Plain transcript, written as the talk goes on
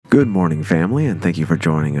Good morning, family, and thank you for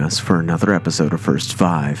joining us for another episode of First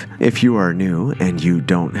Five. If you are new and you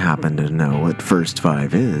don't happen to know what First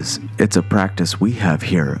Five is, it's a practice we have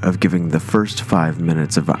here of giving the first 5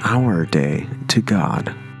 minutes of our day to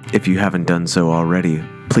God. If you haven't done so already,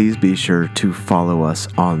 please be sure to follow us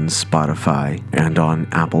on Spotify and on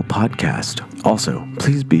Apple Podcast. Also,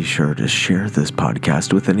 please be sure to share this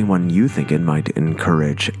podcast with anyone you think it might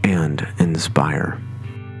encourage and inspire.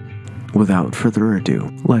 Without further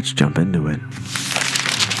ado, let's jump into it.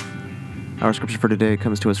 Our scripture for today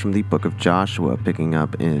comes to us from the book of Joshua, picking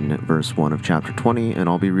up in verse 1 of chapter 20, and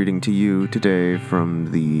I'll be reading to you today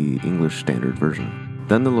from the English Standard Version.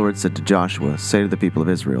 Then the Lord said to Joshua, "Say to the people of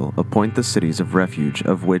Israel, appoint the cities of refuge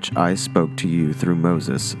of which I spoke to you through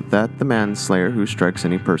Moses, that the manslayer who strikes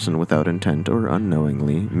any person without intent or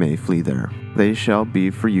unknowingly may flee there. They shall be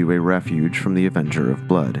for you a refuge from the avenger of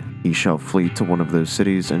blood. He shall flee to one of those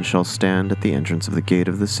cities and shall stand at the entrance of the gate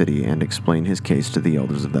of the city and explain his case to the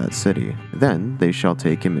elders of that city. Then they shall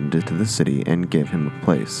take him into the city and give him a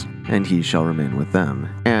place, and he shall remain with them.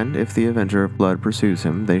 And if the avenger of blood pursues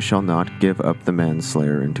him, they shall not give up the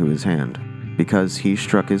manslayer into his hand, because he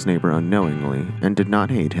struck his neighbor unknowingly and did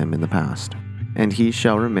not hate him in the past. And he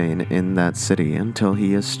shall remain in that city until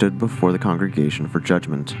he has stood before the congregation for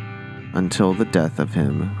judgment, until the death of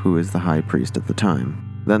him who is the high priest at the time.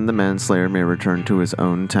 Then the manslayer may return to his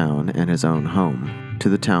own town and his own home, to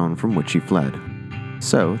the town from which he fled."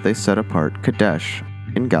 So they set apart Kadesh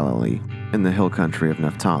in Galilee, in the hill country of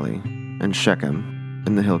Naphtali, and Shechem,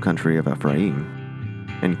 in the hill country of Ephraim,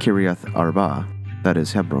 and Kiriath Arba, that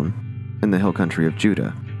is Hebron, in the hill country of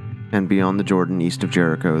Judah. And beyond the Jordan east of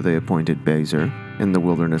Jericho they appointed Bezer, in the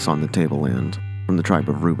wilderness on the tableland, from the tribe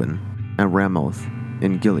of Reuben, and Ramoth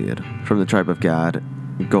in Gilead, from the tribe of Gad,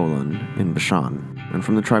 Golan in Bashan, and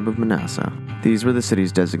from the tribe of Manasseh. These were the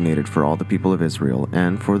cities designated for all the people of Israel,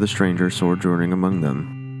 and for the stranger sojourning among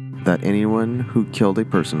them, that anyone who killed a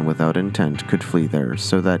person without intent could flee there,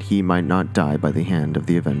 so that he might not die by the hand of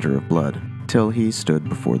the avenger of blood, till he stood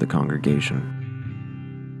before the congregation.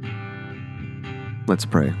 Let's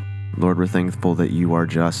pray. Lord, we're thankful that you are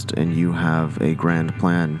just and you have a grand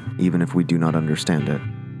plan, even if we do not understand it.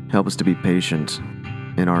 Help us to be patient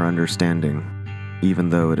in our understanding, even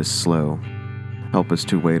though it is slow. Help us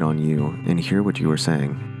to wait on you and hear what you are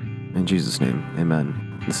saying. In Jesus' name, amen.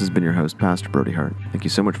 This has been your host, Pastor Brody Hart. Thank you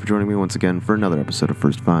so much for joining me once again for another episode of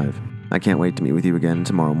First Five. I can't wait to meet with you again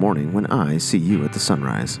tomorrow morning when I see you at the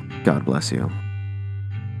sunrise. God bless you.